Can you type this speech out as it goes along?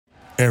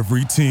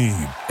Every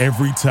team,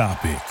 every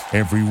topic,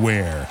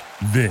 everywhere.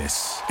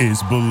 This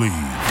is Believe.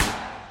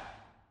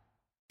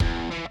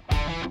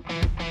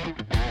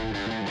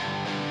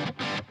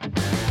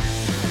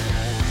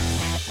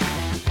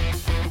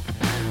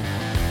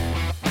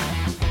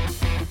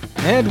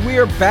 And we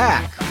are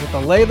back with the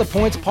Lay the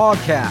Points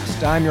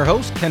podcast. I'm your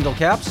host, Kendall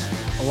Caps,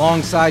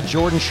 alongside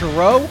Jordan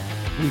Chereau.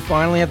 We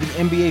finally have the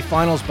NBA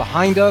Finals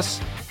behind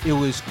us. It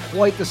was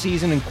quite the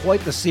season and quite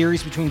the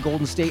series between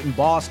Golden State and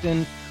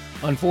Boston.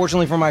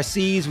 Unfortunately for my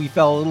C's, we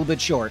fell a little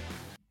bit short.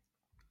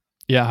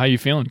 Yeah, how you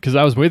feeling? Because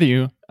I was with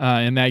you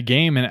in that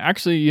game, and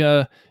actually,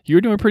 you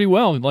were doing pretty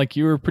well. Like,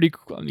 you were pretty,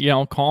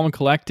 calm and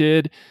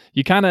collected.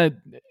 You kind of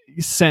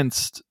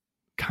sensed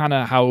kind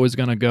of how it was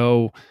going to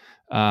go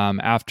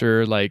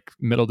after like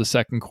middle of the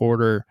second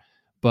quarter,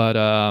 but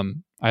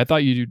I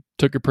thought you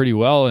took it pretty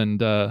well, and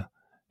it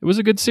was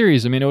a good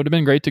series. I mean, it would have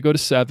been great to go to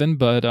 7,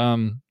 but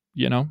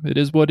it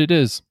is what it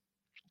is.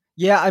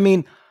 Yeah, I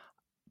mean,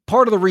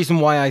 part of the reason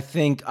why I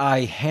think I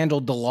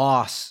handled the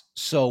loss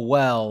so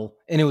well,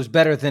 and it was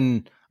better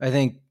than I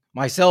think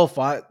myself,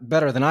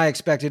 better than I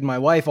expected. My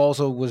wife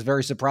also was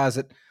very surprised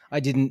that I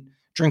didn't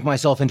drink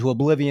myself into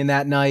oblivion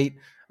that night.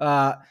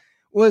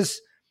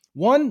 Was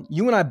one,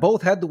 you and I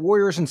both had the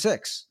Warriors in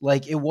 6.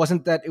 Like, it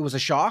wasn't that it was a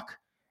shock.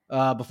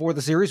 Before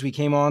the series, we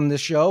came on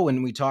this show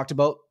and we talked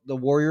about the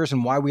Warriors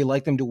and why we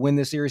like them to win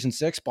this series in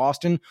 6.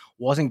 Boston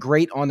wasn't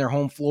great on their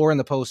home floor in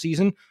the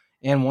postseason.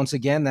 And once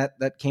again,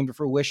 that came to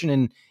fruition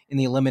in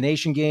the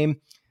elimination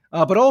game.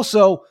 But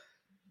also,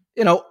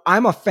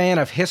 I'm a fan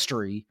of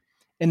history.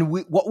 And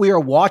what we are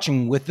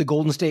watching with the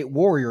Golden State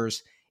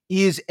Warriors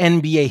is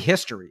NBA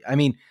history. I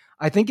mean,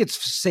 I think it's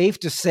safe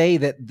to say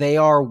that they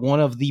are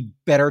one of the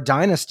better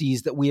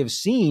dynasties that we have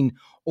seen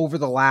over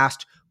the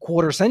last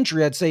quarter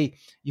century. I'd say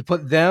you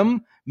put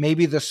them,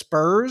 maybe the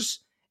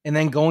Spurs, and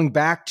then going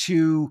back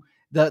to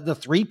the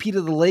three-peat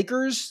of the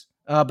Lakers,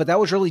 but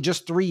that was really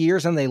just 3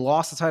 years, and they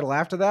lost the title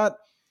after that.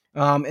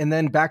 And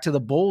then back to the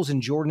Bulls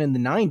and Jordan in the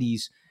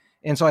 90s.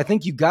 And so I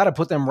think you got to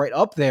put them right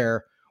up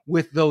there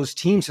with those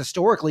teams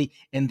historically,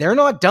 and they're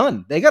not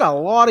done. They got a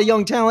lot of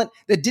young talent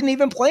that didn't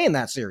even play in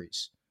that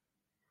series.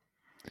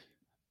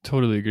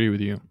 Totally agree with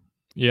you.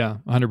 Yeah,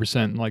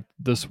 100%. Like,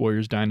 this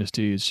Warriors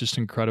dynasty is just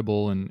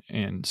incredible.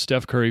 And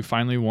Steph Curry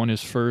finally won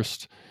his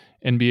first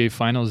NBA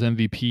Finals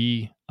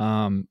MVP,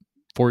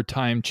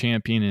 4-time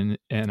champion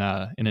in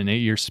an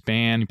 8-year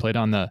span. He played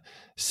on the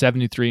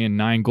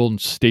 73-9 Golden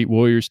State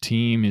Warriors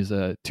team. He's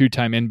a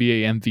 2-time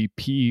NBA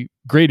MVP,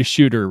 greatest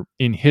shooter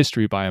in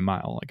history by a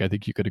mile. Like, I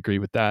think you could agree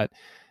with that.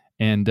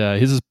 And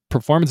his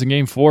performance in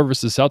Game 4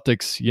 versus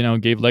Celtics,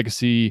 gave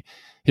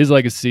his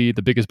legacy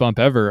the biggest bump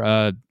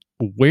ever.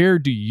 Where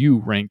do you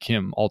rank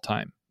him all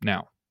time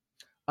now?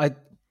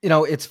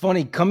 It's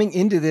funny coming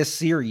into this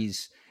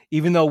series,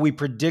 even though we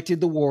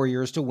predicted the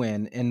Warriors to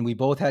win and we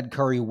both had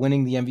Curry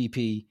winning the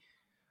MVP,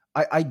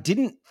 I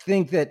didn't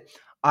think that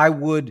I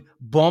would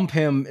bump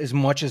him as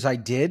much as I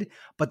did.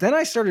 But then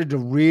I started to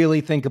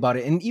really think about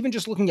it, and even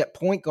just looking at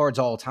point guards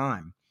all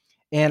time.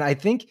 And I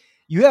think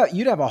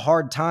you'd have a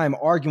hard time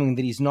arguing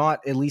that he's not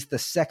at least the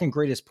second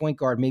greatest point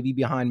guard, maybe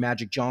behind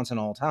Magic Johnson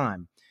all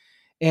time.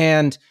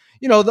 And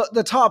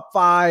the top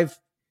 5,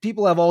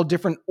 people have all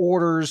different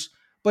orders,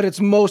 but it's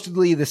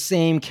mostly the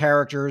same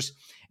characters.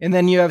 And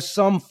then you have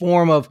some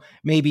form of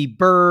maybe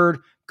Bird,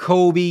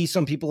 Kobe.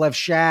 Some people have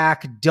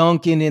Shaq,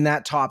 Duncan in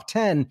that top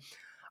 10.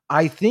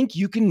 I think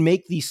you can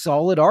make the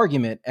solid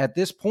argument at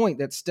this point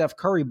that Steph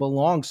Curry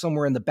belongs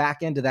somewhere in the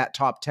back end of that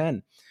top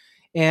 10.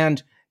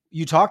 And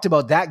you talked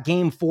about that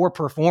Game 4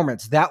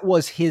 performance. That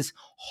was his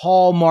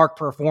hallmark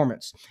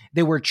performance.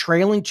 They were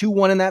trailing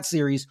 2-1 in that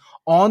series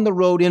on the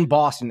road in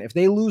Boston. If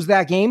they lose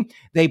that game,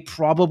 they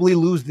probably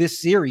lose this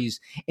series,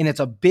 and it's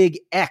a big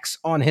X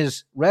on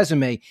his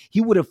resume. He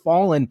would have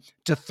fallen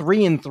to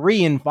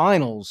 3-3 in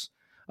finals.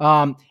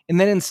 And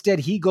then instead,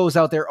 he goes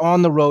out there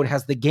on the road,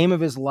 has the game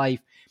of his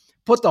life,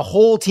 put the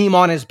whole team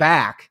on his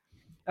back.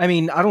 I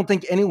mean, I don't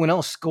think anyone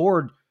else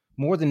scored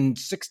more than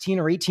 16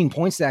 or 18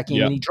 points that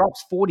game, and he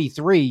drops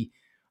 43.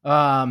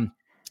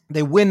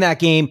 They win that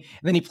game,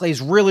 and then he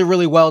plays really,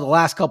 really well the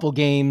last couple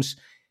games,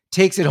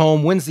 takes it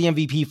home, wins the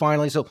MVP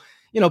finally. So,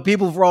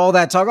 people for all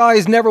that talk,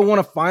 he's never won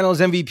a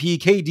finals MVP.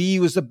 KD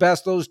was the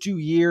best those 2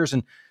 years,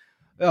 and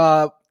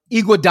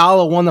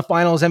Iguodala won the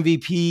finals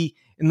MVP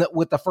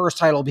with the first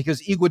title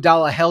because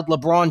Iguodala held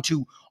LeBron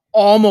to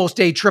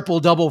almost a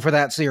triple-double for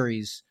that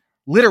series.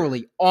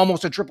 Literally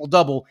almost a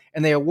triple-double,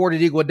 and they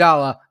awarded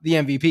Iguodala the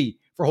MVP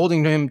for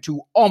holding him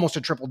to almost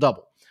a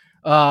triple-double.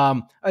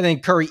 I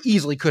think Curry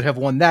easily could have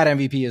won that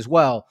MVP as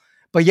well.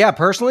 But yeah,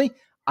 personally,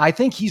 I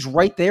think he's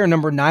right there,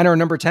 number 9 or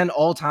number 10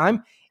 all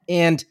time,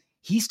 and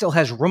he still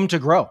has room to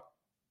grow.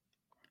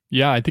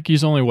 Yeah, I think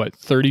he's only,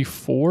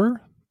 34,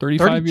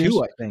 35 32,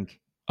 years? I think.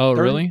 Oh,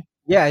 30, really?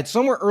 Yeah, it's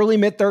somewhere early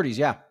mid-30s,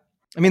 yeah.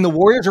 I mean, the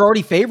Warriors are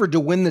already favored to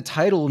win the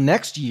title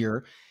next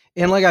year.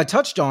 And like I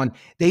touched on,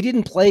 they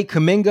didn't play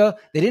Kuminga.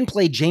 They didn't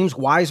play James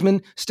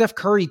Wiseman. Steve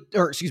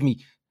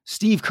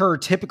Kerr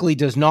typically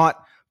does not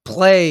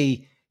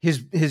play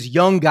his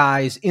young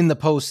guys in the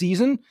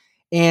postseason.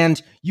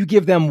 and you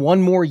give them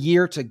one more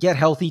year to get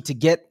healthy, to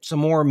get some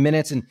more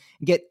minutes and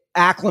get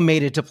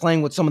acclimated to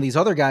playing with some of these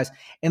other guys,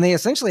 and they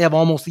essentially have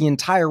almost the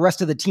entire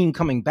rest of the team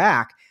coming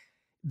back,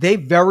 they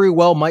very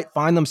well might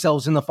find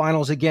themselves in the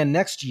finals again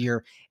next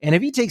year. And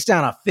if he takes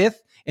down a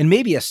fifth and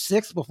maybe a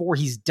sixth before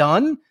he's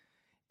done,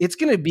 it's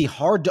going to be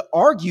hard to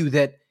argue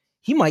that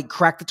he might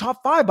crack the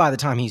top 5 by the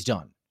time he's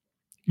done.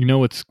 You know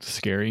what's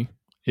scary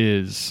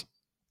is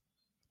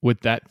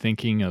with that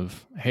thinking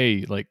of,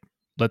 hey, like,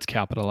 let's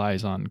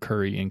capitalize on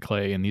Curry and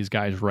Clay and these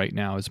guys right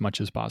now as much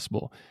as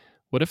possible.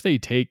 What if they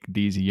take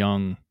these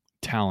young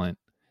talent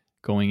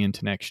going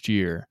into next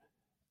year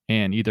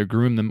and either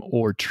groom them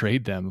or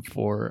trade them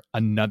for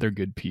another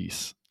good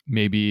piece?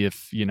 Maybe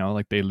if,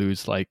 like they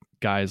lose like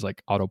guys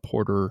like Otto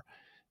Porter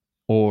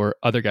or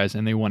other guys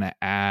and they want to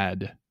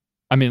add,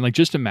 like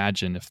just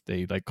imagine if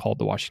they like called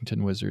the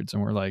Washington Wizards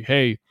and were like,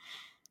 hey,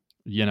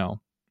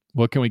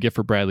 what can we get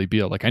for Bradley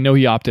Beal? Like, I know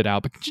he opted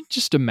out, but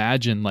just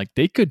imagine like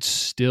they could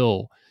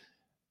still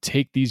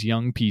take these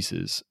young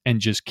pieces and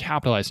just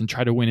capitalize and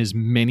try to win as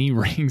many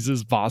rings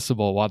as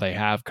possible while they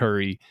have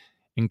Curry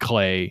and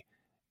Clay.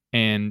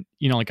 And,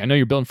 like, I know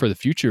you're building for the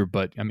future,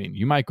 but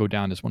you might go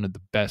down as one of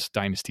the best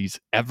dynasties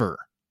ever.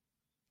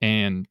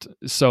 And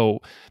so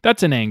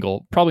that's an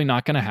angle, probably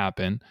not going to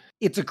happen.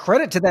 It's a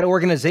credit to that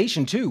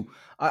organization too.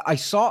 I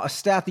saw a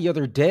stat the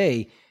other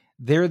day.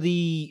 They're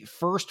the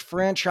first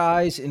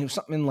franchise in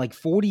something like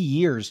 40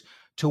 years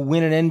to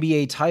win an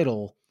NBA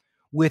title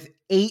with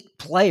 8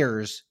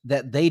 players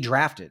that they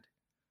drafted.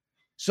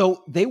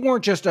 So they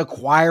weren't just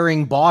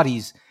acquiring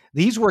bodies.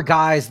 These were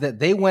guys that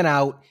they went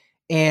out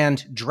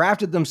and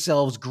drafted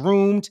themselves,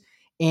 groomed,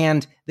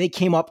 and they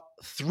came up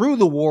through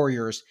the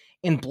Warriors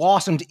and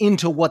blossomed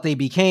into what they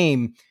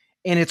became.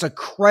 And it's a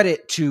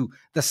credit to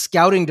the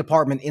scouting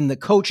department and the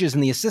coaches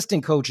and the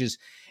assistant coaches.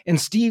 And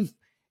Steve,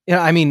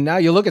 now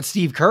you look at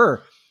Steve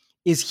Kerr.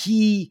 Is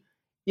he,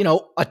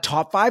 a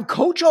top 5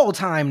 coach all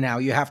time now?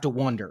 You have to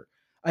wonder.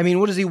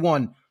 What has he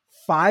won?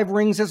 5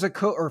 rings as a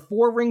coach or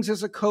 4 rings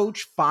as a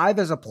coach, 5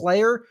 as a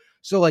player.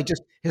 So like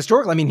just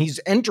historically, he's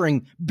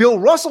entering Bill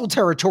Russell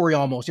territory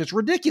almost. It's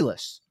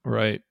ridiculous.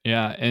 Right.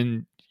 Yeah.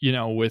 And,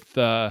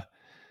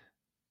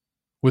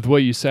 with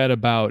what you said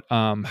about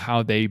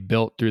how they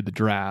built through the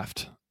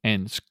draft,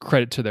 and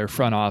credit to their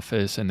front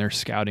office and their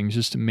scouting is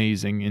just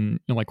amazing. And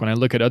like when I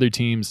look at other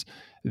teams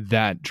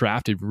that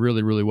drafted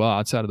really, really well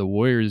outside of the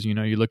Warriors, you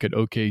look at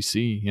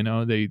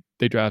OKC,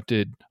 they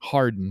drafted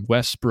Harden,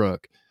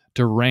 Westbrook,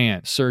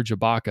 Durant, Serge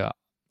Ibaka.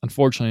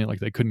 Unfortunately, like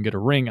they couldn't get a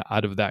ring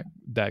out of that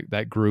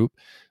group.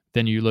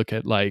 Then you look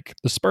at like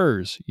the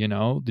Spurs,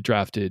 they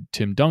drafted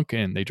Tim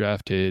Duncan, they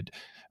drafted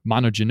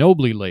Manu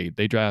Ginobili late,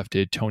 they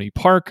drafted Tony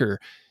Parker.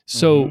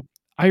 So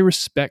I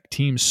respect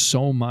teams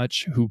so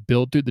much who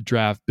build through the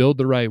draft, build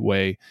the right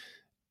way,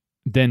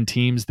 than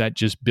teams that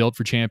just build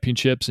for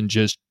championships and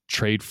just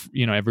trade.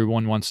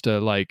 Everyone wants to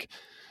like,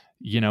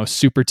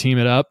 super team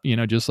it up,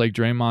 just like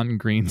Draymond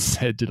Green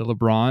said to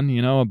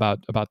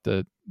LeBron, about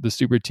the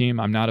super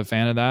team. I'm not a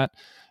fan of that.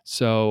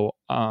 So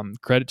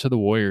credit to the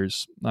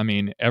Warriors.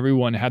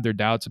 Everyone had their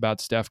doubts about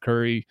Steph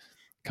Curry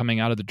coming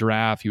out of the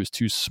draft. He was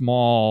too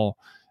small.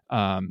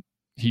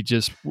 He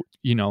just,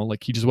 he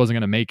just wasn't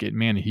going to make it.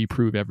 Man, he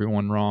proved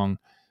everyone wrong.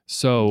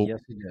 So yes,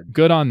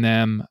 good on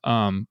them.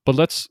 But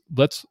let's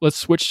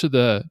switch to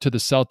the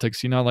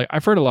Celtics. Like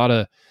I've heard a lot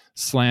of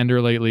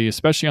slander lately,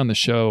 especially on the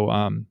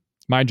show,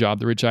 My Job,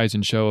 the Rich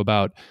Eisen show,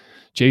 about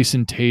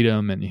Jayson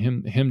Tatum and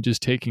him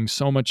just taking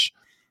so much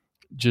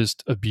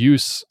just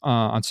abuse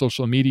on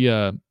social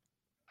media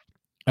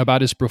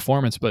about his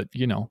performance. But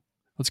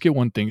let's get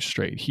one thing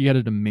straight. He had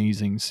an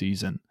amazing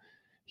season.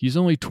 He's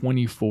only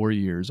 24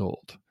 years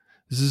old.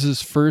 This is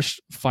his first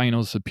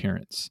finals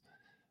appearance.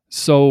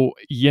 So,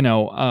 he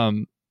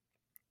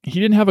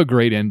didn't have a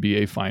great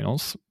NBA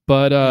finals,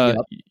 but,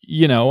 Michael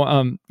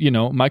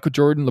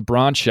Jordan,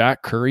 LeBron, Shaq,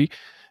 Curry,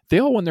 they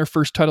all won their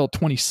first title at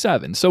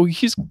 27. So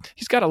he's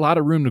got a lot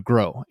of room to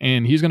grow,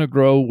 and he's going to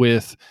grow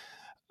with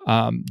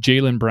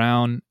Jaylen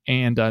Brown,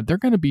 and they're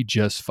going to be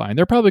just fine.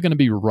 They're probably going to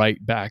be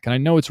right back. And I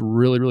know it's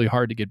really, really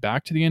hard to get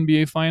back to the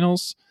NBA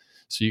finals.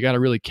 So you got to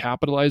really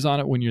capitalize on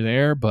it when you're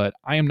there. But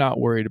I am not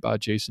worried about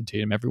Jayson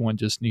Tatum. Everyone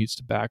just needs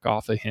to back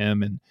off of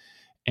him,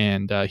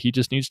 and he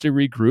just needs to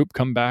regroup,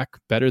 come back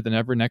better than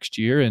ever next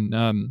year. And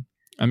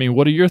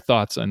what are your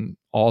thoughts on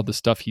all the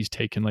stuff he's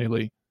taken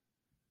lately?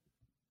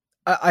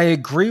 I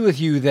agree with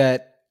you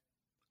that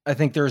I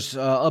think there's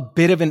a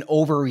bit of an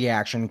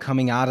overreaction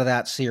coming out of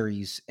that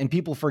series, and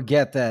people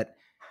forget that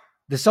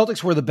the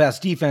Celtics were the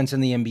best defense in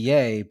the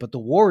NBA, but the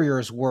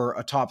Warriors were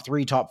a top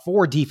 3, top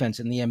 4 defense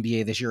in the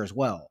NBA this year as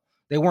well.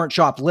 They weren't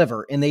chopped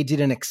liver, and they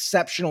did an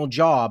exceptional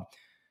job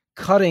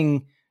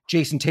cutting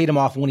Jayson Tatum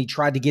off when he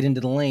tried to get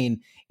into the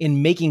lane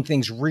and making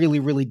things really,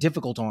 really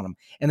difficult on him.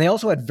 And they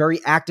also had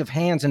very active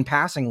hands in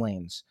passing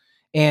lanes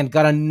and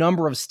got a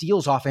number of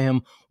steals off of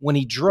him when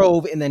he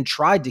drove and then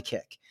tried to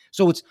kick.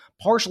 So it's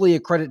partially a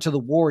credit to the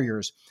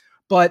Warriors.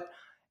 But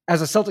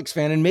as a Celtics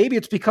fan, and maybe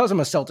it's because I'm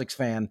a Celtics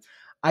fan,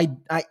 I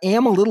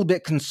am a little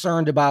bit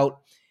concerned about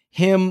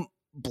him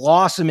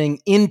blossoming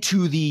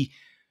into the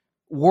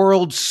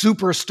world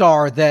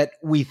superstar that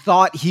we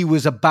thought he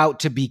was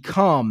about to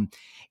become.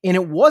 And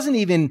it wasn't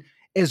even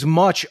as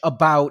much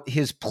about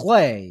his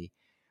play,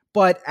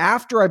 but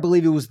after, I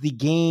believe it was the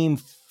game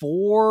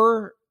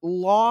 4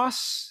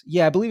 loss.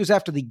 Yeah, I believe it was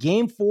after the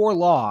game 4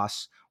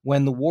 loss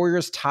when the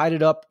Warriors tied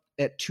it up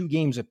at 2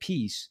 games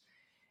apiece.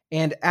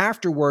 And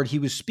afterward, he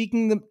was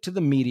speaking to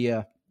the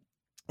media,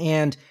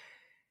 and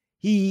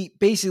he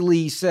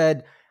basically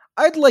said,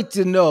 I'd like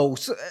to know,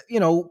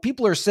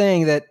 people are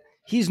saying that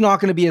he's not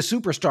going to be a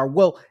superstar.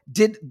 Well,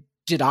 did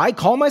I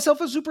call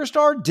myself a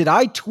superstar? Did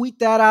I tweet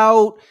that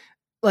out?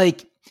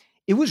 Like,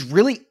 it was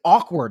really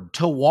awkward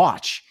to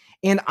watch.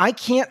 And I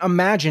can't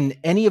imagine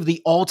any of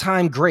the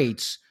all-time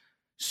greats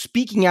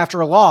speaking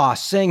after a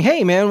loss saying,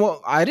 hey, man,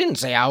 well, I didn't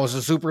say I was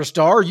a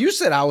superstar. You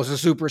said I was a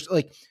superstar.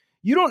 Like,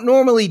 you don't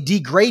normally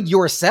degrade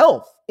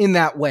yourself in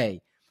that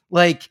way.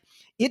 Like,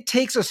 it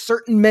takes a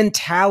certain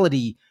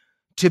mentality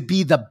to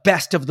be the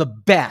best of the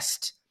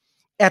best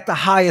at the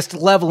highest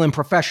level in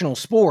professional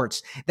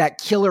sports, that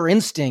killer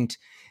instinct,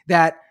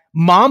 that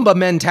Mamba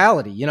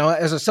mentality.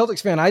 As a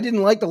Celtics fan, I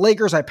didn't like the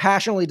Lakers. I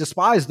passionately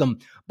despised them,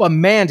 but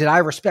man, did I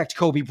respect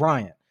Kobe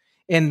Bryant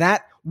and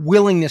that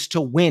willingness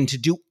to win, to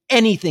do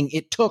anything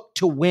it took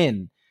to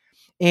win.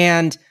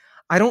 And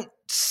I don't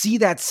see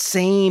that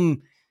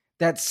same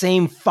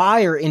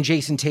fire in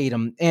Jayson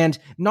Tatum. And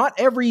not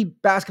every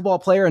basketball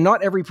player and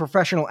not every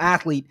professional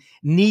athlete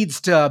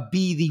needs to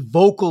be the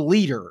vocal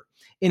leader.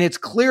 And it's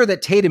clear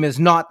that Tatum is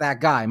not that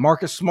guy.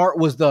 Marcus Smart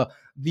was the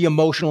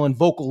emotional and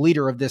vocal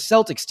leader of this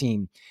Celtics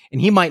team.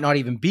 And he might not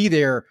even be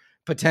there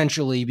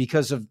potentially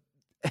because of,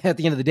 at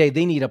the end of the day,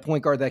 they need a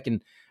point guard that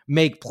can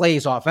make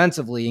plays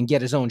offensively and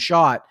get his own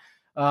shot,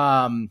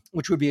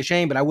 which would be a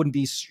shame, but I wouldn't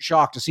be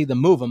shocked to see them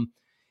move him.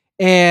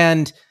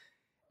 And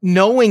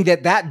knowing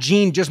that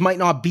gene just might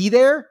not be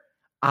there,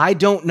 I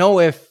don't know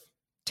if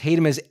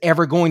Tatum is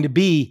ever going to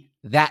be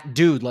that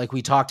dude like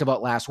we talked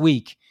about last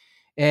week.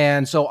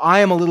 And so I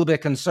am a little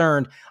bit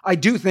concerned. I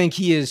do think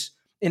he is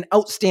an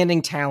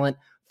outstanding talent,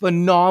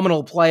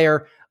 phenomenal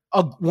player,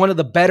 one of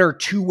the better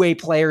two-way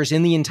players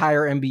in the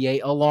entire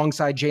NBA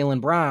alongside Jaylen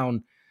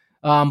Brown.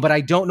 But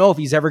I don't know if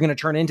he's ever going to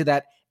turn into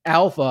that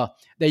alpha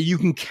that you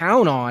can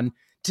count on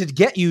to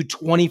get you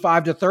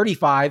 25 to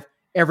 35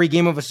 every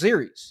game of a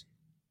series.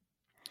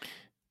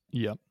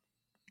 Yeah,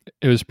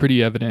 it was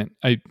pretty evident.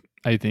 I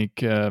think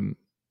going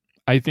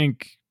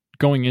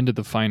into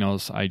the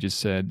finals, I just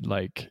said,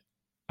 like,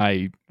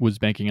 I was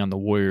banking on the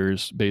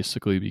Warriors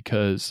basically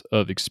because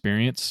of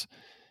experience,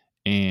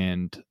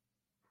 and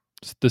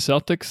the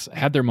Celtics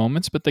had their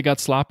moments, but they got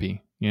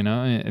sloppy,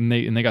 and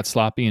they got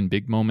sloppy in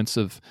big moments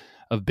of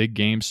big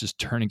games, just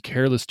turning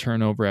careless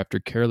turnover after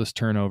careless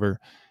turnover,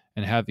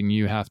 and having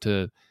you have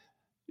to,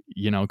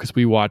 because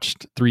we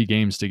watched 3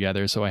 games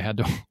together, so I had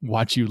to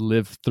watch you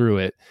live through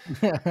it.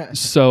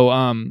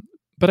 So,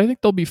 but I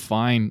think they'll be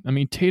fine. I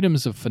mean,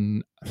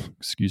 Jayson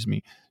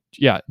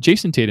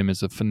Tatum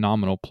is a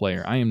phenomenal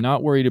player. I am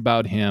not worried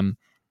about him,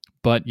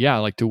 but yeah,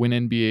 like, to win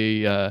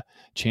NBA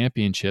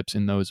championships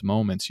in those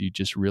moments, you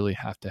just really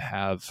have to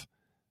have,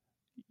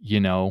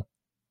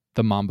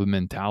 the Mamba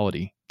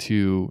mentality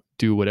to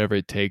do whatever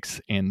it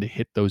takes and to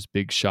hit those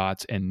big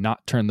shots and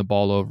not turn the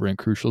ball over in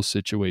crucial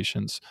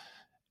situations.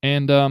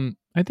 And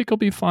I think he'll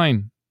be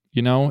fine.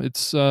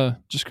 It's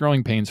just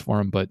growing pains for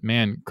him. But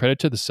man, credit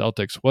to the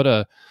Celtics. What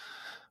a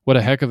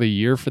heck of a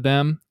year for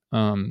them.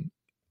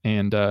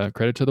 And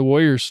credit to the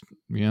Warriors.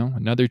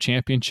 Another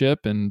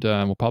championship, and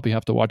we'll probably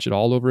have to watch it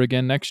all over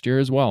again next year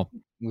as well.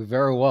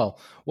 Very well.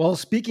 Well,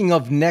 speaking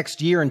of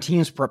next year and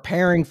teams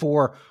preparing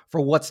for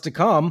what's to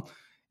come,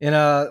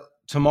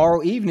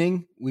 tomorrow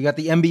evening we got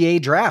the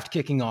NBA draft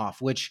kicking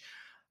off, which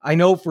I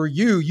know for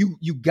you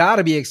got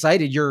to be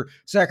excited. Your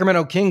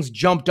Sacramento Kings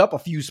jumped up a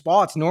few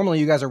spots. Normally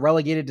you guys are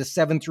relegated to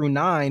 7 through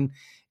 9,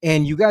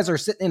 and you guys are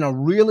sitting in a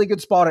really good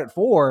spot at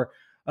 4.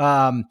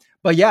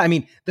 But yeah, I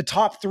mean, the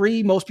top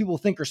 3 most people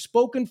think are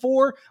spoken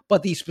for,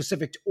 but the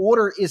specific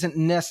order isn't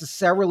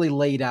necessarily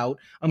laid out.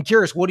 I'm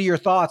curious, what are your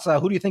thoughts?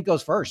 Who do you think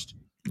goes first?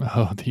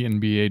 Oh, the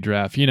NBA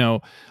draft.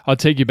 I'll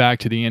take you back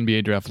to the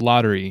NBA draft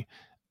lottery.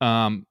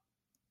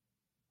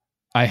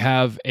 I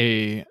have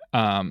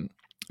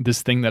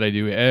this thing that I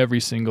do every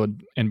single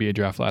NBA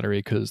draft lottery,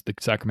 because the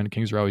Sacramento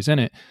Kings are always in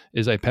it,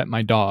 is I pet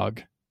my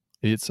dog.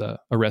 It's a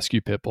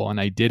rescue pit bull,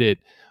 and I did it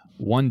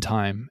one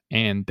time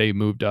and they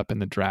moved up in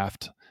the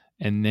draft.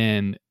 And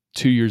then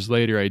 2 years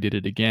later, I did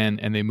it again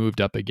and they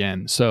moved up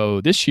again.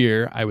 So this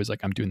year I was like,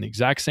 I'm doing the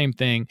exact same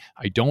thing.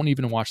 I don't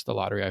even watch the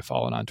lottery. I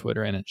follow it on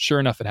Twitter, and sure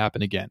enough, it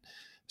happened again.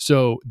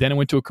 So then I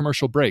went to a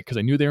commercial break because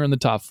I knew they were in the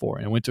top 4,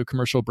 and I went to a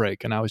commercial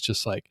break and I was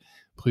just like,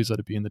 please let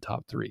it be in the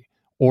top 3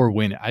 or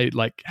win it.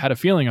 I had a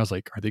feeling, I was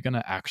like, are they going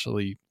to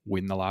actually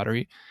win the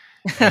lottery?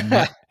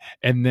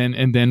 And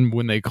then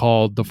when they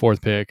called the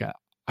 4th pick,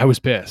 I was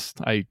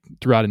pissed. I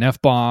threw out an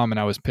F-bomb and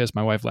I was pissed.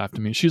 My wife laughed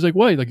at me. She's like,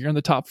 what? Like, you're in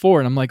the top 4.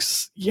 And I'm like,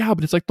 yeah,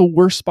 but it's like the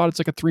worst spot. It's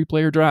like a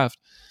 3-player draft.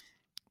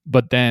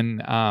 But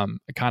then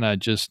kind of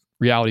just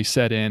reality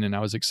set in and I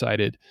was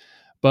excited.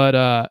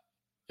 But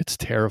It's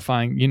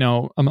terrifying.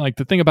 I'm like,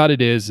 the thing about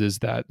it is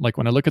that like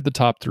when I look at the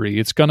top three,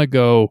 it's going to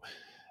go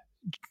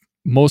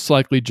most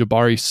likely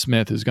Jabari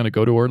Smith is going to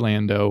go to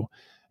Orlando,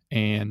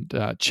 and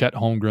Chet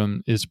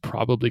Holmgren is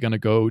probably going to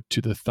go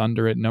to the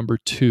Thunder at number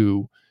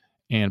 2,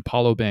 and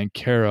Paolo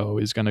Banchero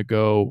is going to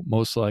go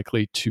most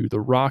likely to the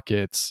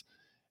Rockets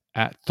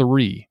at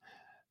 3.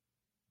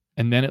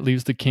 And then it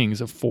leaves the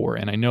Kings at 4.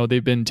 And I know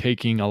they've been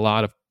taking a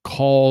lot of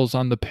calls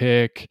on the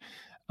pick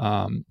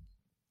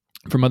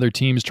from other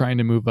teams trying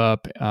to move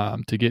up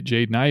to get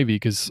Jaden Ivey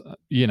because,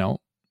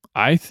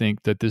 I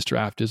think that this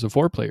draft is a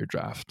 4-player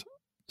draft.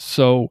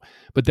 So,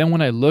 but then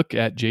when I look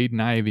at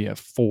Jaden Ivey at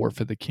 4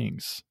 for the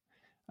Kings,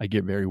 I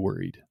get very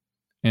worried.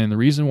 And the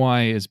reason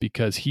why is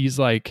because he's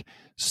like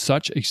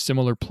such a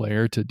similar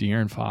player to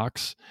De'Aaron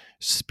Fox.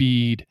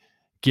 Speed,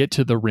 get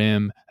to the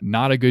rim,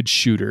 not a good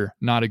shooter,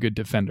 not a good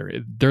defender.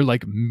 They're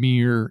like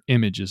mirror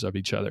images of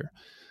each other.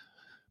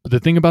 But the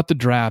thing about the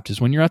draft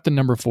is when you're at the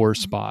number 4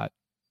 spot,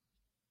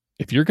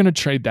 if you're going to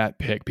trade that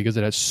pick because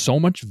it has so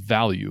much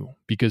value,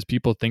 because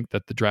people think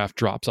that the draft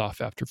drops off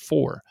after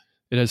 4,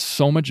 it has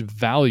so much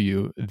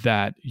value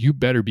that you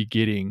better be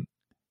getting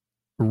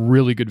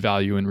really good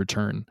value in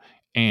return.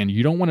 And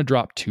you don't want to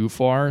drop too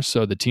far.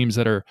 So the teams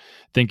that are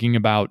thinking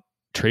about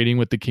trading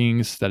with the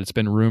Kings that it's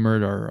been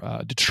rumored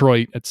are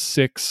Detroit at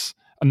 6.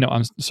 No,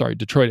 I'm sorry,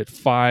 Detroit at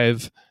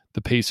 5,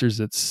 the Pacers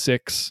at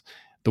 6,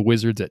 the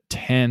Wizards at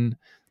 10.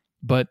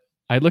 But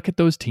I look at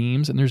those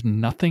teams and there's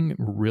nothing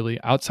really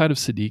outside of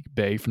Sadiq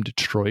Bey from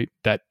Detroit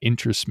that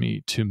interests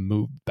me to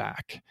move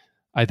back.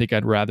 I think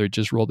I'd rather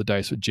just roll the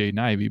dice with Jaden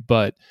Ivey,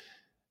 but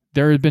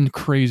there have been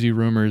crazy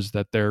rumors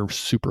that they're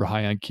super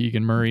high on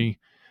Keegan Murray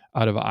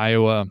out of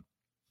Iowa.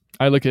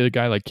 I look at a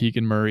guy like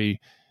Keegan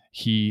Murray.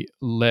 He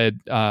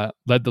led the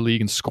league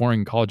in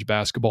scoring in college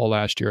basketball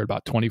last year at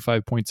about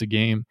 25 points a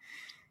game.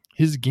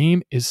 His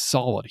game is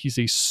solid. He's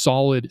a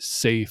solid,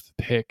 safe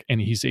pick,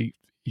 and he's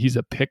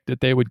a pick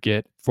that they would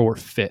get for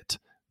fit.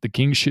 The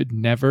Kings should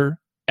never,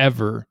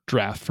 ever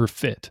draft for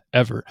fit,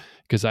 ever,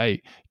 because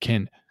I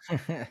can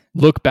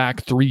look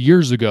back 3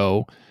 years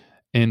ago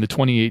in the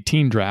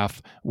 2018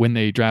 draft when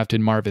they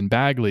drafted Marvin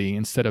Bagley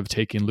instead of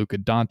taking Luka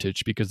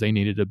Doncic because they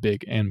needed a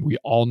big, and we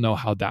all know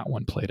how that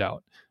one played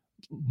out.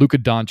 Luka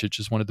Doncic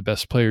is one of the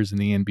best players in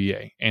the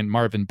NBA, and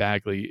Marvin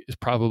Bagley is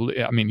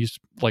probably, he's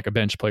like a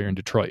bench player in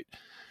Detroit.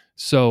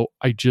 So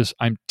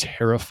I'm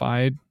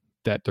terrified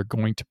that they're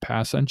going to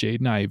pass on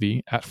Jaden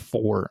Ivey at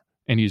 4,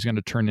 and he's going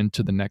to turn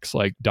into the next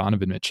like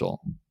Donovan Mitchell.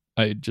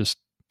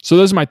 So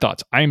those are my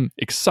thoughts. I'm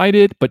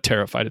excited, but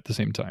terrified at the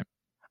same time.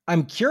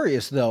 I'm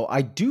curious, though.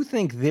 I do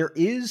think there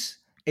is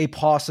a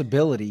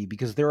possibility,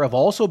 because there have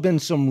also been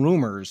some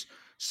rumors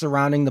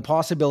surrounding the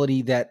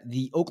possibility that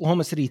the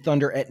Oklahoma City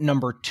Thunder at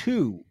number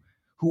 2,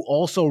 who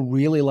also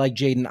really like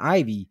Jaden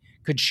Ivey,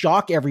 could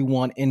shock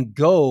everyone and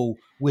go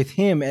with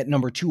him at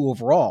number 2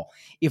 overall.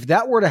 If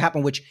that were to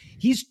happen, which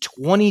he's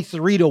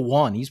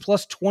 23-1, he's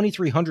plus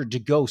 2,300 to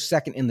go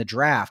second in the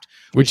draft,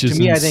 which is to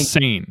me,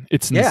 insane. I think,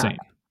 it's insane.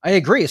 I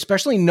agree,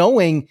 especially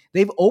knowing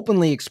they've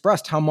openly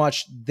expressed how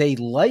much they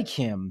like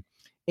him.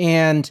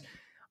 And,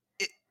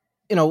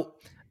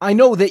 I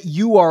know that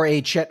you are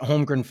a Chet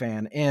Holmgren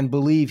fan and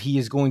believe he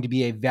is going to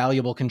be a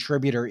valuable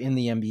contributor in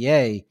the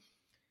NBA.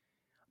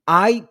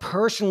 I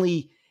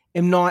personally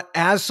am not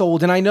as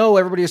sold, and I know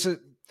everybody says,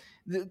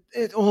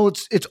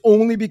 it's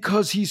only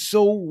because he's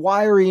so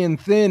wiry and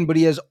thin, but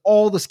he has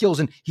all the skills,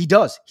 and he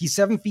does. He's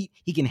 7 feet.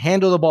 He can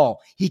handle the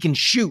ball. He can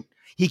shoot.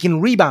 He can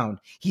rebound.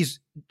 He's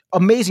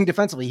amazing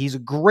defensively. He's a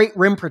great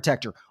rim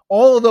protector.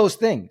 All of those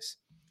things.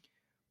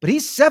 But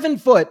he's 7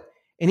 foot,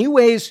 and he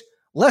weighs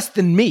less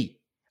than me.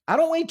 I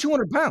don't weigh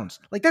 200 pounds.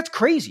 Like, that's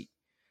crazy.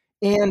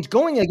 And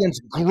going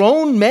against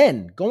grown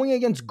men,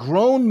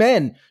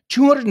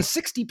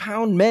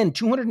 260-pound men,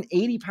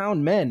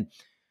 280-pound men,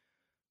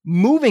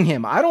 moving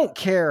him. I don't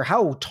care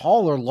how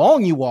tall or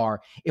long you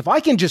are. If I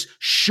can just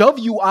shove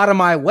you out of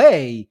my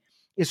way,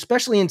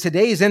 especially in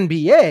today's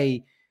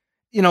NBA,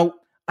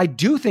 I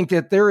do think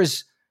that there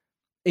is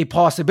a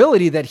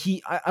possibility that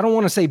I don't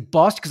want to say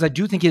bust, because I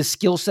do think his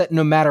skill set,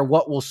 no matter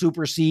what, will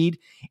supersede,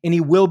 and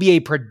he will be a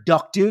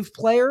productive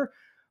player.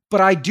 But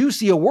I do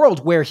see a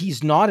world where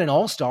he's not an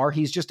all-star.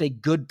 He's just a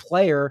good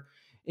player,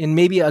 and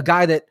maybe a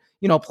guy that,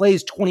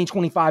 plays 20,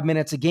 25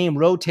 minutes a game,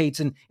 rotates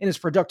and is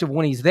productive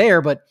when he's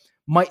there, but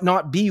might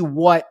not be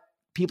what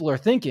people are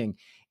thinking.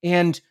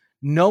 And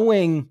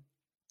knowing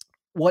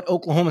what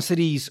Oklahoma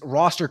City's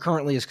roster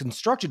currently is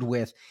constructed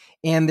with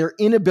and their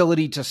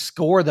inability to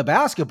score the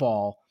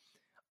basketball,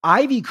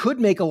 Ivy could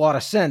make a lot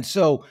of sense.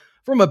 So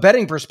from a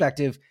betting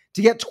perspective,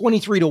 to get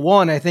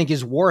 23-1, I think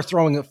is worth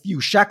throwing a few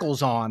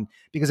shekels on,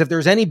 because if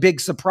there's any big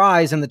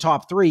surprise in the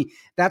top 3,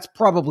 that's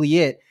probably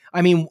it.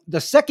 The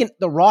second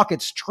the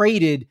Rockets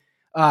traded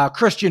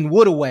Christian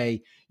Wood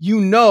away,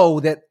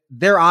 that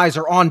their eyes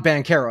are on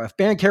Banchero. If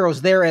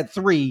Banchero's there at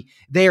 3,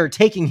 they are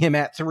taking him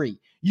at 3.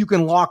 You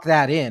can lock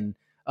that in.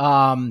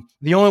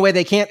 The only way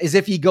they can't is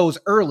if he goes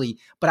early,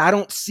 but I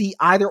don't see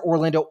either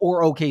Orlando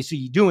or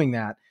OKC doing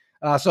that.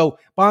 So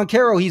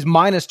Boncaro, he's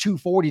minus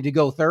 240 to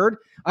go third.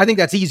 I think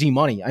that's easy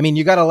money. I mean,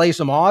 you got to lay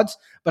some odds,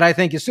 but I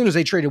think as soon as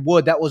they traded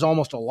Wood, that was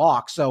almost a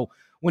lock. So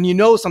when you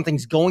know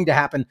something's going to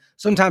happen,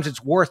 sometimes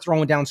it's worth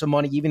throwing down some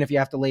money, even if you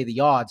have to lay the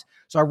odds.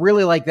 So I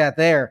really like that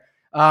there.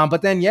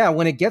 But then, yeah,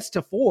 when it gets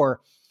to 4,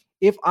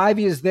 if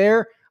Ivy is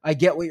there, I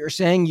get what you're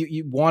saying.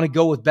 You want to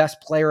go with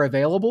best player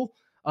available.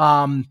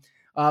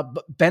 But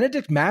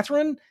Benedict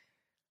Mathurin,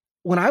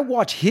 when I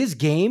watch his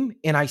game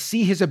and I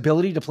see his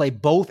ability to play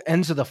both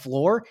ends of the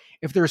floor,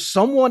 if there's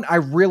someone I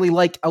really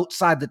like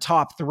outside the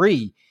top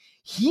 3,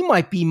 he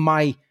might be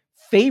my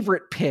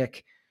favorite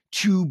pick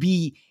to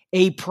be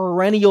a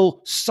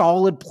perennial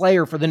solid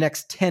player for the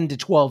next 10 to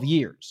 12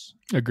 years.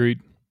 Agreed.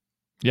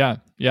 Yeah,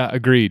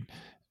 agreed.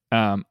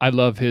 I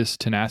love his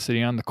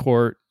tenacity on the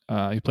court.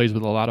 He plays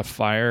with a lot of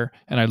fire,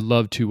 and I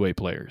love two-way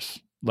players.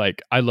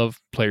 Like, I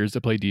love players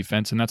that play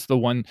defense, and that's the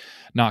one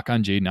knock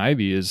on Jaden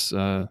Ivey is,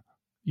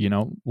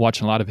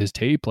 watching a lot of his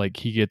tape. Like,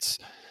 he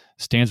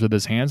stands with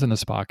his hands in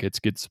his pockets,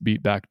 gets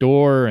beat back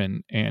door,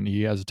 and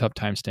he has a tough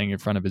time staying in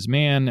front of his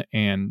man.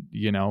 And,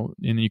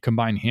 and you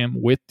combine him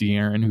with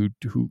De'Aaron,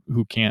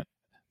 who can't.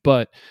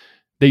 But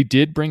they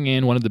did bring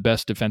in one of the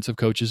best defensive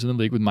coaches in the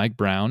league with Mike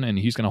Brown, and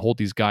he's going to hold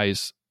these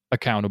guys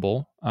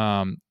accountable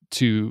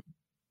to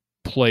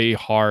play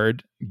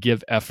hard,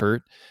 give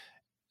effort.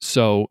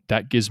 So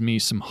that gives me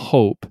some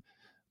hope.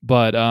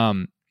 But,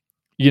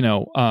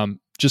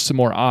 just some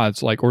more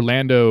odds. Like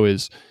Orlando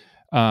is,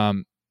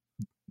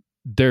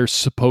 they're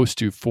supposed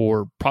to,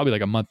 for probably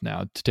like a month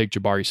now, to take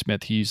Jabari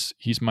Smith. He's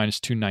minus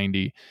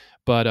 290.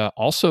 But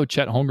also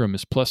Chet Holmgren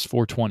is plus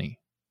 420.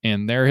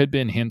 And there had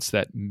been hints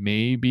that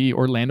maybe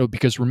Orlando,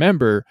 because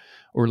remember,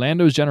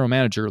 Orlando's general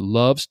manager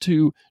loves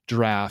to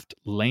draft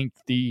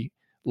lengthy,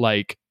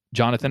 like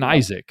Jonathan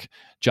Isaac,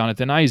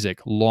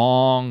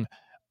 long,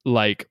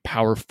 like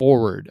power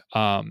forward,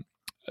 Mo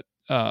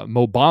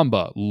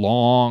Bamba,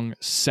 long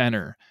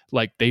center.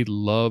 Like, they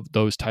love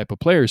those type of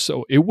players.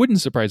 So it wouldn't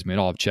surprise me at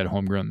all if Chet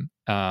Holmgren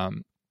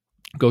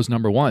goes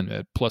number 1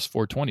 at plus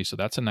 420. So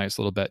that's a nice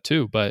little bet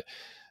too. But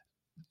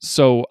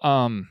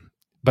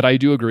I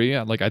do agree.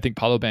 Like, I think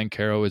Paolo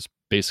Banchero is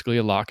basically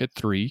a lock at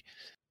 3.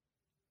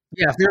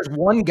 Yeah, if there's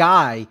one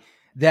guy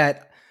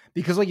that,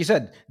 because like you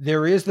said,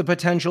 there is the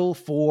potential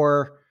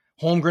for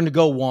Holmgren to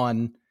go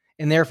 1,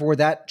 and therefore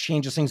that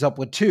changes things up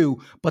with 2.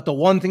 But the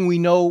one thing we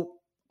know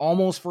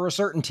almost for a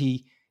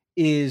certainty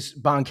is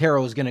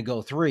Banchero is going to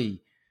go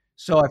 3.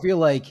 So I feel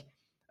like,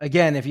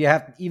 again,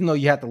 even though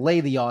you have to lay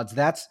the odds,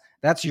 that's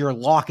your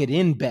lock it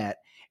in bet.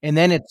 And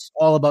then it's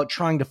all about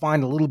trying to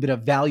find a little bit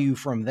of value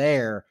from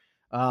there.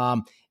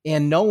 And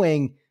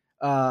knowing,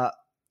 at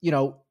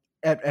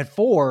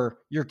 4,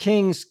 your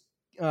Kings,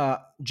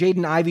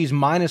 Jaden Ivey's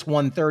minus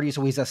 130.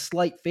 So he's a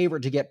slight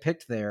favorite to get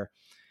picked there.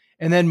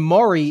 And then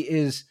Murray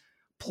is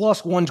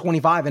plus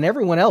 125, and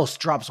everyone else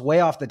drops way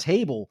off the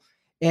table.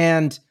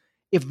 And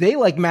if they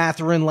like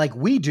Mathurin like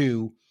we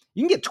do,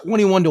 you can get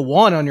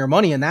 21-1 on your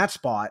money in that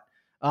spot.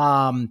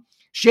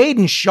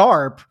 Shaden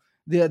Sharp,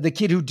 the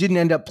kid who didn't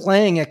end up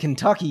playing at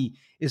Kentucky,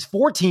 is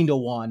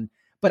 14-1.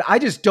 But I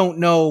just don't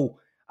know.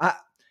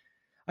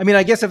 I mean,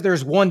 I guess if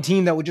there's one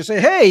team that would just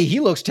say, hey, he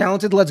looks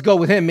talented, let's go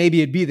with him,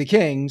 maybe it'd be the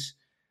Kings.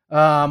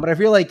 But I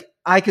feel like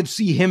I could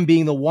see him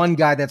being the one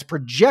guy that's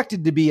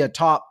projected to be a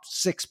top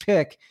 6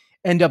 pick,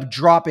 end up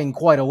dropping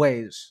quite a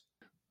ways.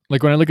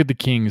 Like, when I look at the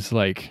Kings,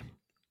 like,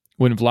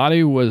 when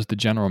Vlade was the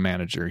general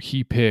manager,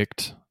 he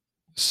picked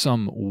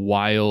some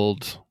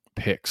wild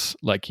picks.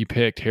 Like, he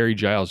picked Harry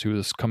Giles, who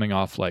was coming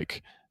off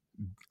like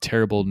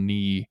terrible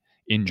knee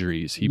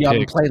injuries. He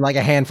played like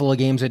a handful of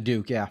games at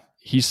Duke. Yeah.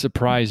 He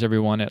surprised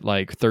everyone at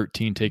like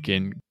 13,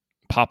 taking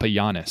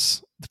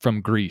Papagiannis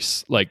from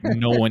Greece. Like,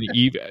 no one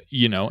even,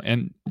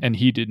 and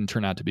he didn't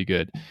turn out to be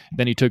good.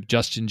 Then he took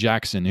Justin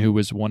Jackson, who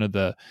was one of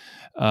the,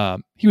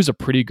 he was a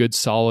pretty good,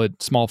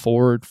 solid small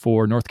forward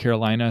for North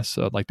Carolina.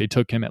 So like, they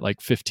took him at like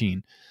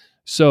 15.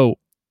 So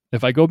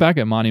if I go back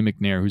at Monty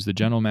McNair, who's the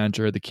general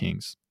manager of the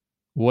Kings,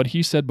 what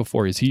he said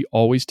before is he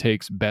always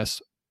takes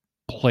best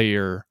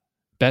player,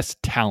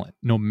 best talent,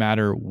 no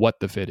matter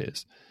what the fit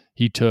is.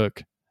 He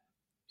took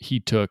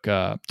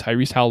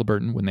Tyrese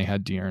Halliburton when they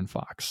had De'Aaron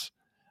Fox.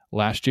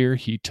 Last year,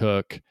 he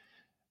took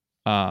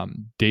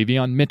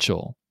Davion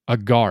Mitchell, a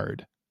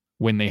guard,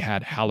 when they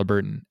had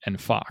Halliburton and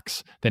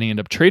Fox. Then he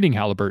ended up trading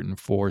Halliburton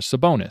for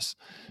Sabonis.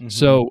 Mm-hmm.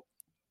 So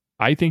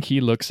I think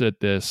he looks at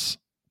this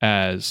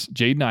as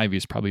Jaden Ivey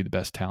is probably the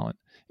best talent.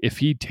 If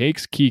he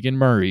takes Keegan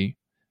Murray,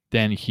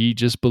 then he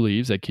just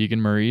believes that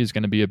Keegan Murray is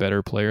going to be a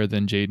better player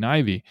than Jaden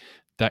Ivey.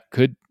 That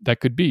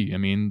could be. I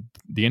mean,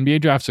 the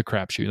NBA draft's a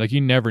crapshoot. Like, you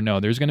never know.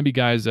 There's going to be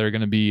guys that are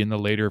going to be in the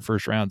later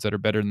first rounds that are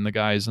better than the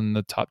guys in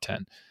the top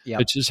 10.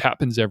 Yep. It just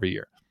happens every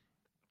year.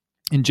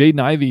 And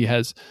Jaden Ivey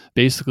has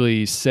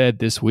basically said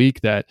this week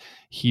that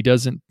he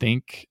doesn't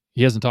think,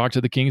 he hasn't talked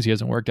to the Kings. He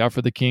hasn't worked out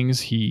for the Kings.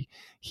 He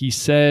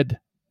said,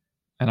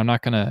 and I'm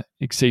not going to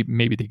say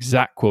maybe the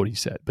exact quote he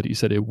said, but he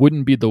said it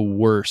wouldn't be the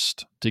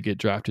worst to get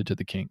drafted to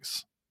the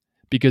Kings,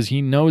 because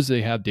he knows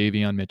they have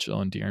Davion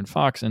Mitchell and De'Aaron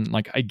Fox. And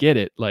like, I get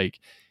it. Like,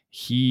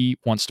 he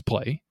wants to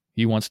play.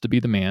 He wants to be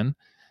the man.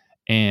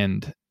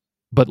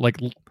 But like,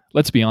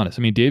 let's be honest.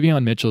 I mean,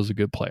 Davion Mitchell is a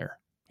good player.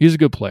 He's a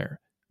good player.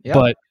 Yep.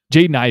 But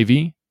Jaden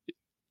Ivey,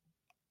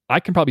 I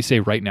can probably say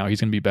right now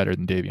he's going to be better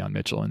than Davion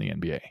Mitchell in the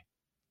NBA.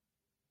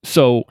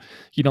 So,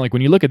 like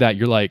when you look at that,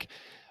 you're like,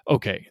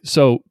 okay,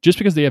 so just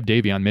because they have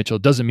Davion Mitchell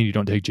doesn't mean you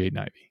don't take Jaden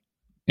Ivey.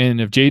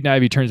 And if Jaden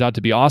Ivey turns out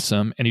to be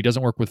awesome and he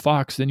doesn't work with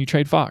Fox, then you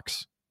trade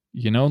Fox.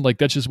 Like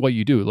that's just what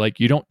you do. Like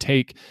you don't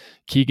take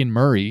Keegan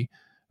Murray,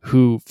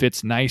 who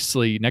fits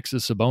nicely next to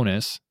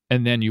Sabonis,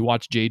 and then you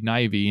watch Jaden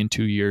Ivey in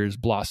 2 years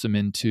blossom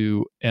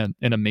into an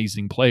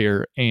amazing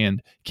player.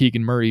 And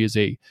Keegan Murray is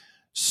a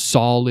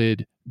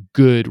solid,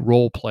 good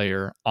role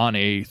player on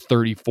a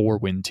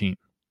 34-win team.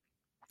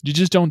 You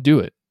just don't do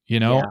it,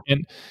 Yeah.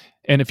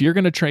 And if you're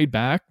going to trade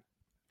back,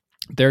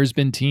 there's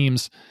been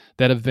teams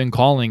that have been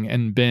calling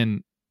and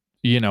been,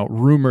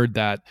 rumored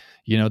that,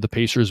 the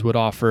Pacers would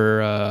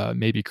offer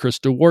maybe Chris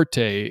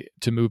Duarte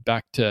to move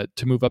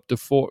up to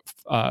 4,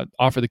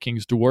 offer the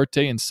Kings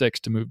Duarte and 6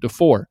 to move to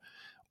 4,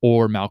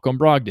 or Malcolm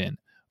Brogdon.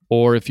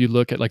 Or if you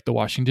look at like the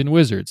Washington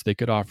Wizards, they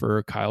could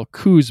offer Kyle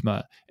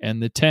Kuzma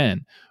and the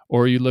 10.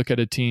 Or you look at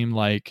a team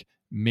like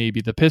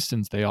maybe the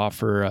Pistons, they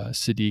offer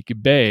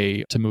Sadiq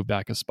Bey to move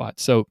back a spot.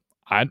 So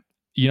I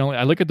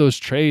look at those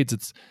trades,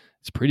 it's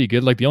pretty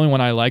good. Like the only one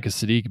I like is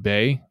Sadiq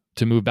Bey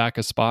to move back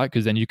a spot,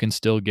 because then you can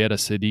still get a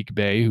Sadiq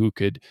Bey who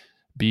could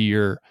be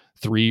your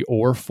 3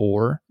 or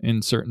 4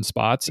 in certain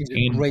spots. He's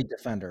a great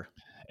defender.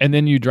 And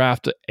then you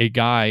draft a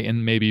guy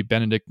in maybe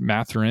Benedict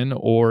Mathurin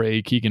or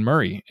a Keegan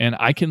Murray. And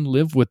I can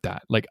live with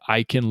that. Like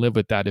I can live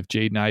with that if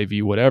Jaden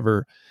Ivey,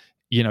 whatever,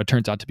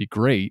 turns out to be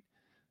great.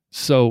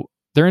 So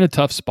they're in a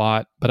tough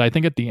spot. But I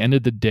think at the end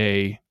of the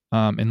day,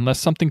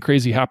 unless something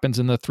crazy happens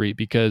in the 3,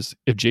 because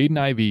if Jaden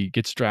Ivey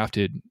gets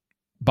drafted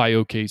by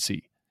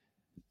OKC,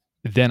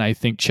 then I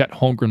think Chet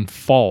Holmgren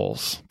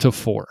falls to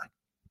 4,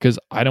 because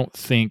I don't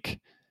think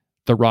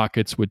the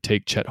Rockets would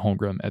take Chet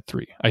Holmgren at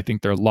 3. I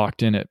think they're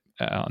locked in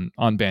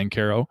on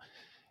Banchero.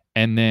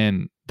 And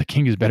then the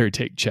Kings better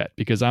take Chet,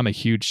 because I'm a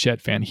huge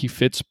Chet fan. He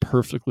fits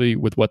perfectly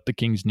with what the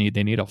Kings need.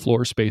 They need a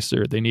floor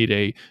spacer. They need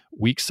a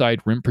weak side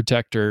rim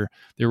protector.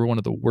 They were one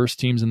of the worst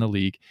teams in the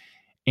league.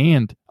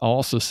 And I'll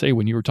also say,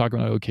 when you were talking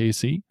about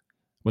OKC,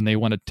 when they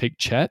want to take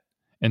Chet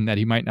and that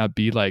he might not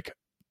be like,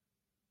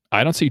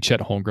 I don't see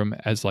Chet Holmgren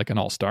as like an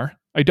all-star.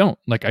 I don't.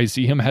 Like I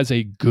see him as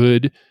a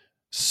good,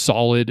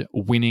 solid,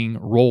 winning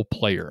role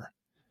player.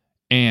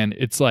 And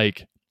it's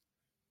like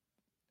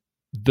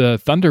the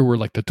Thunder were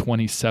like the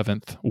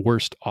 27th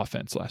worst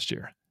offense last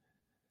year.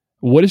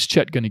 What is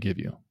Chet going to give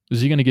you? Is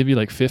he going to give you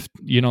like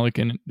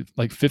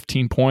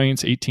 15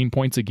 points, 18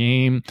 points a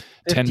game,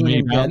 10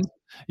 rebounds?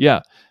 Yeah.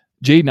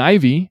 Jaden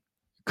Ivey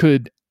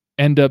could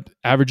end up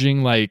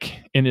averaging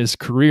like in his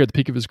career, the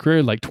peak of his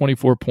career, like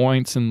 24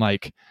 points and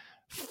like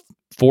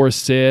 4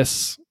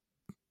 assists,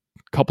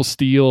 couple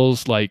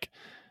steals,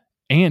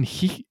 and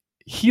he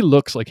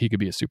looks like he could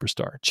be a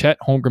superstar. Chet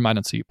Holmgren, I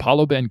don't see.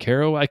 Paolo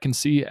Banchero, I can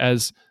see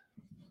as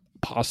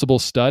possible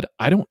stud.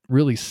 I don't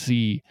really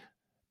see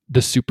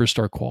the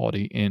superstar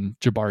quality in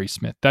Jabari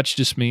Smith. That's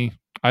just me.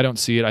 I don't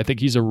see it. I think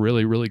he's a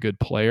really, really good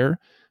player.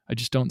 I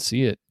just don't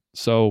see it.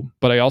 So,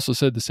 but I also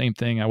said the same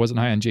thing. I wasn't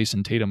high on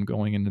Jayson Tatum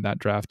going into that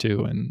draft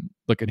too, and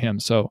look at him.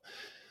 So,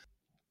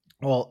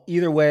 well,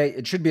 either way,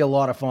 it should be a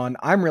lot of fun.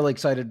 I'm really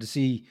excited to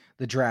see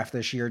the draft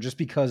this year, just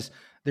because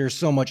there's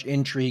so much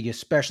intrigue,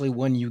 especially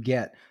when you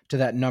get to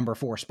that number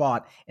 4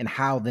 spot, and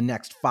how the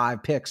next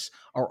 5 picks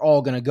are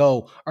all going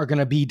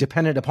to be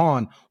dependent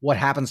upon what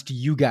happens to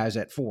you guys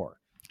at 4.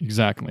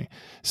 Exactly.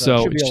 So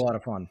it should be a lot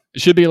of fun.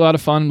 It should be a lot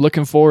of fun.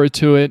 Looking forward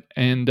to it.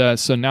 And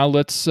so now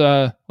let's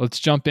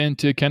jump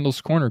into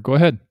Kendall's Corner. Go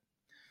ahead.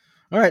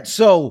 All right.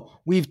 So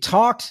we've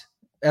talked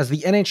as the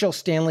NHL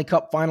Stanley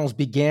Cup Finals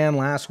began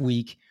last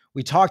week.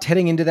 We talked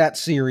heading into that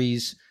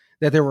series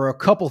that there were a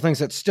couple things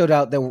that stood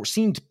out that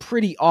seemed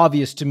pretty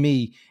obvious to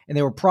me, and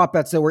they were prop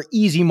bets that were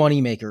easy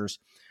money makers.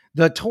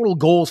 The total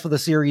goals for the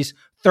series,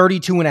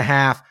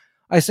 32.5.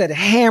 I said,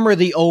 hammer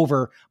the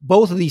over.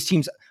 Both of these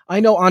teams, I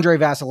know Andrei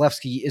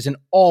Vasilevsky is an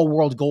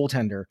all-world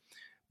goaltender,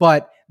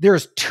 but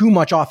there's too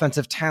much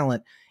offensive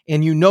talent,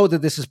 and you know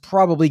that this is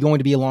probably going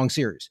to be a long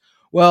series.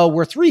 Well,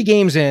 we're 3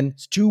 games in.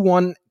 It's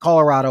 2-1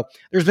 Colorado.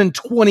 There's been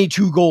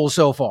 22 goals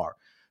so far.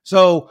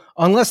 So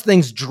unless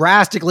things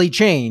drastically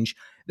change,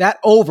 that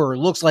over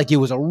looks like it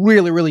was a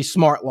really, really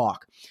smart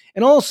lock.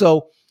 And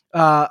also,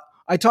 I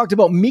talked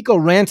about Mikko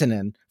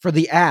Rantanen for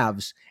the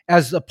Avs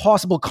as a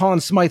possible Conn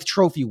Smythe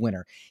Trophy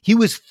winner. He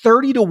was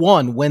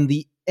 30-1 when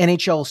the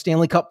NHL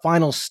Stanley Cup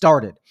Finals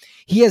started.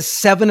 He has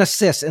 7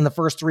 assists in the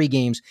first 3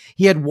 games.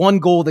 He had 1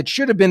 goal that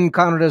should have been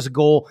counted as a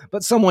goal,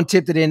 but someone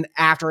tipped it in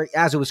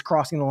as it was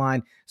crossing the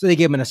line, so they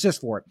gave him an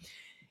assist for it.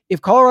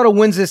 If Colorado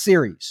wins this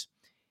series,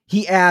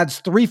 he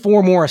adds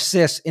 3-4 more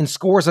assists and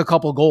scores a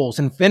couple goals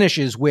and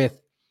finishes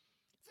with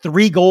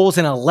 3 goals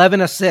and 11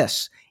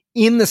 assists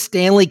in the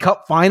Stanley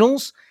Cup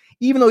Finals,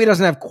 even though he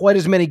doesn't have quite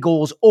as many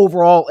goals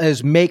overall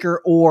as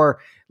Maker or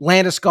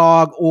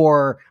Landeskog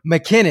or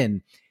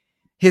McKinnon.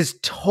 His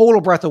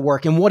total breadth of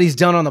work and what he's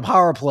done on the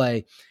power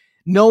play,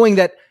 knowing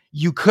that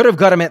You could have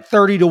got him at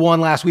 30-1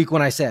 last week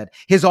when I said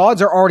his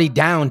odds are already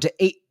down to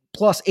 8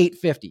 plus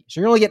 850. So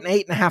you're only getting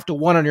 8.5 to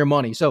 1 on your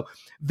money. So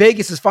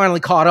Vegas has finally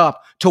caught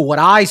up to what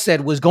I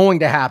said was going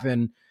to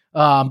happen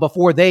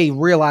before they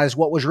realized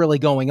what was really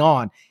going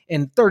on.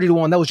 And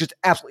 30-1, that was just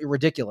absolutely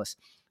ridiculous.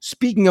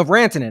 Speaking of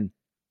Rantanen,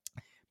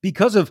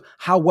 because of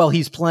how well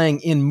he's playing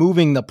in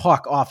moving the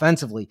puck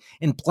offensively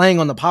and playing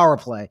on the power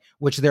play,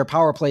 which their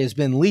power play has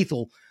been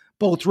lethal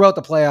both throughout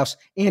the playoffs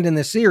and in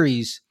the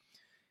series,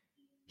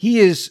 he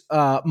is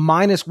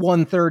minus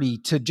 130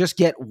 to just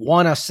get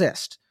 1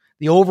 assist.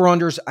 The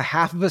over-under's a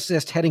half of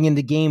assist heading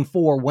into Game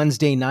 4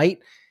 Wednesday night.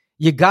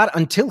 You got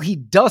until he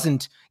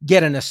doesn't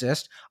get an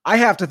assist. I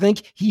have to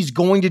think he's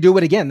going to do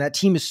it again. That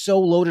team is so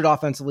loaded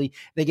offensively.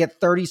 They get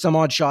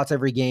 30-some-odd shots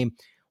every game.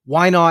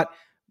 Why not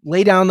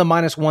lay down the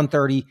minus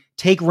 130,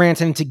 take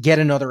Rantanen to get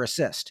another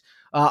assist?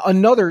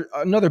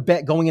 Another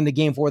bet going into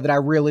Game 4 that I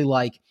really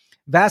like,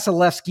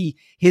 Vasilevsky,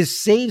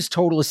 his saves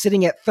total is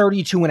sitting at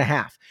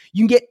 32.5.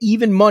 You can get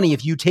even money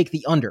if you take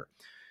the under.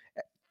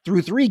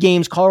 Through 3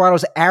 games,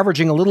 Colorado's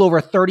averaging a little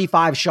over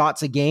 35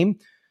 shots a game.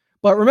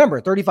 But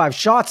remember, 35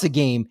 shots a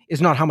game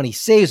is not how many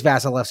saves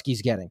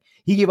Vasilevsky's getting.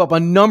 He gave up a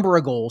number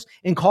of goals,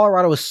 and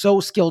Colorado is so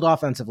skilled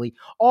offensively.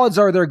 Odds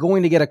are they're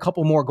going to get a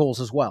couple more goals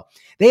as well.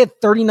 They had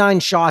 39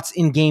 shots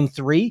in Game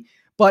 3,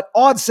 but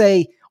odds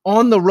say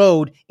on the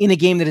road in a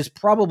game that is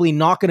probably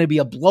not going to be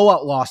a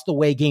blowout loss the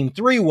way Game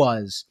 3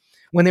 was,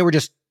 when they were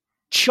just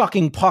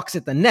chucking pucks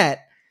at the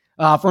net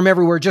from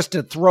everywhere just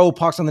to throw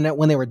pucks on the net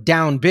when they were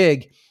down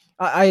big.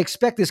 I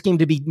expect this game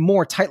to be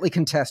more tightly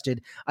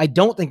contested. I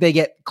don't think they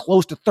get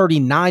close to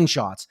 39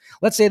 shots.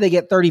 Let's say they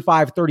get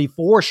 35,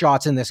 34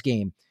 shots in this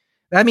game.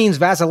 That means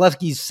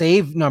Vasilevsky's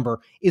save number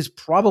is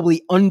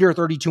probably under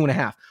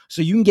 32.5.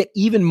 So you can get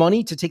even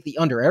money to take the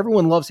under.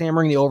 Everyone loves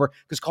hammering the over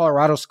because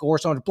Colorado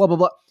scores on blah, blah,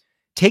 blah.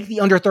 Take the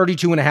under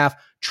 32.5.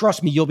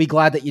 Trust me, you'll be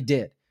glad that you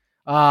did.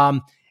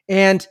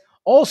 And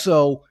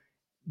also,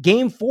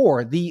 Game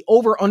 4, the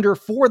over-under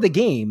for the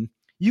game,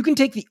 you can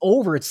take the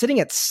over. It's sitting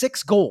at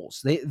 6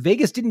 goals.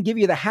 Vegas didn't give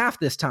you the half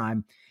this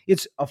time.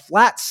 It's a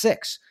flat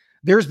 6.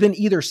 There's been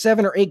either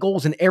 7 or 8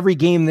 goals in every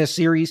game this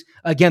series.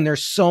 Again,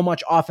 there's so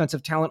much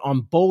offensive talent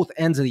on both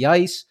ends of the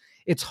ice.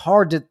 It's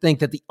hard to think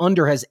that the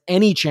under has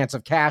any chance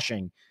of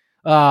cashing.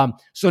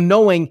 So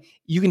knowing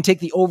you can take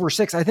the over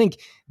 6, I think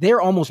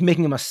they're almost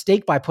making a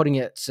mistake by putting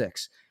it at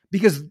 6,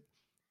 because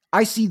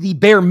I see the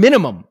bare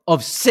minimum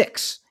of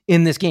 6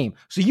 in this game.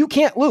 So you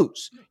can't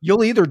lose.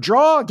 You'll either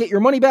draw, get your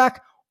money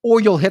back, or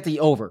you'll hit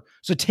the over.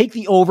 So take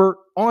the over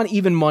on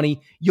even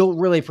money. You'll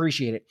really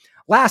appreciate it.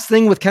 Last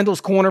thing with Kendall's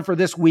Corner for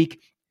this week.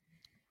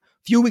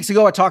 A few weeks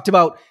ago, I talked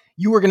about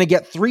you were going to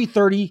get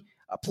 330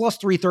 plus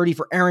 330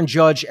 for Aaron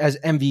Judge as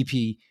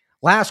MVP.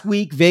 Last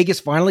week,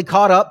 Vegas finally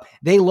caught up.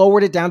 They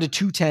lowered it down to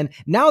 210.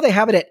 Now they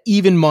have it at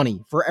even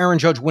money for Aaron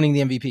Judge winning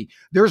the MVP.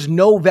 There's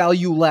no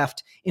value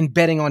left in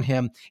betting on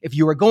him. If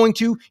you were going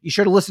to, you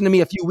should have listened to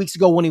me a few weeks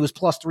ago when he was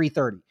plus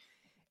 330.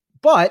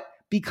 But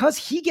because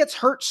he gets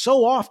hurt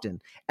so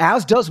often,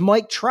 as does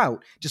Mike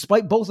Trout,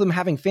 despite both of them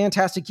having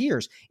fantastic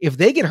years, if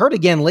they get hurt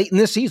again late in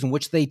this season,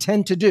 which they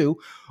tend to do,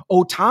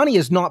 Ohtani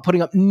is not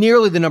putting up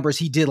nearly the numbers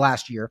he did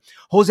last year.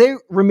 Jose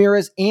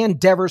Ramirez and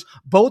Devers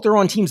both are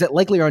on teams that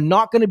likely are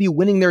not going to be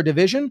winning their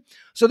division.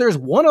 So there's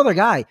one other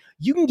guy.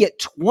 You can get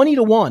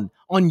 20-1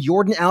 on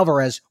Jordan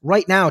Alvarez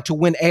right now to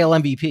win AL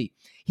MVP.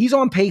 He's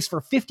on pace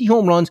for 50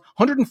 home runs,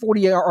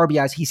 140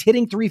 RBIs. He's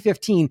hitting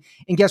 315.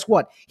 And guess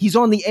what? He's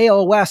on the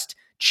AL West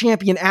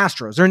champion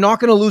Astros. They're not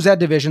going to lose that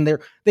division. They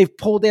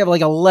have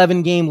like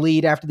 11 game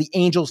lead after the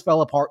Angels fell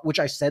apart, which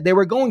I said they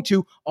were going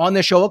to on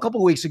the show a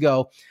couple of weeks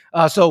ago.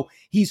 So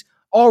he's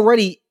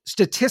already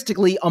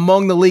statistically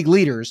among the league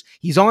leaders.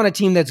 He's on a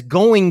team that's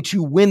going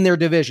to win their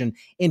division.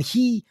 And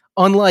he,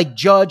 unlike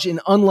Judge and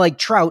unlike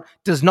Trout,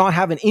 does not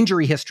have an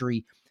injury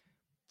history.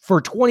 For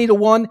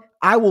 20-1,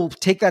 I will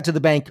take that to the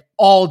bank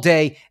all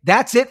day.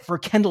 That's it for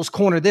Kendall's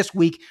Corner this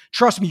week.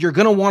 Trust me, you're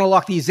going to want to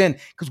lock these in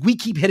because we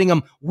keep hitting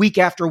them week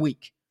after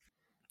week.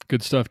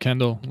 Good stuff,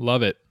 Kendall.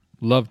 Love it.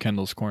 Love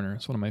Kendall's Corner.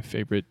 It's one of my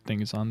favorite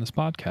things on this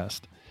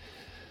podcast.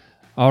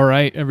 All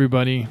right,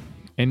 everybody.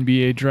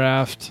 NBA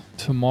draft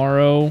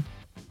tomorrow.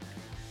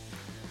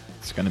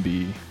 It's going to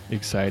be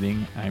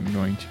exciting. I'm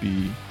going to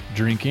be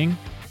drinking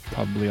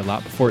probably a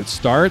lot before it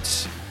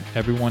starts.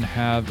 Everyone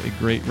have a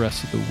great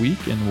rest of the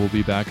week, and we'll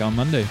be back on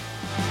Monday.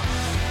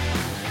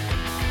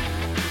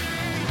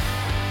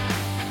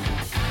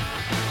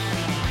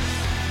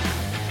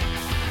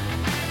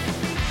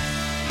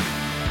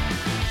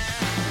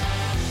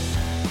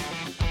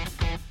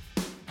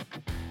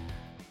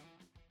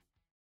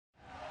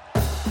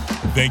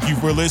 Thank you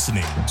for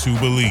listening to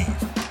Believe.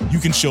 You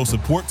can show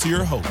support to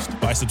your host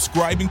by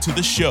subscribing to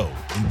the show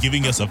and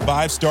giving us a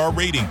 5-star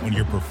rating on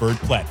your preferred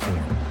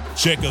platform.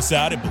 Check us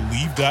out at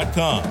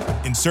Believe.com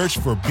and search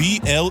for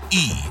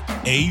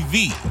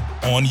BLEAV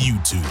on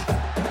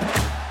YouTube.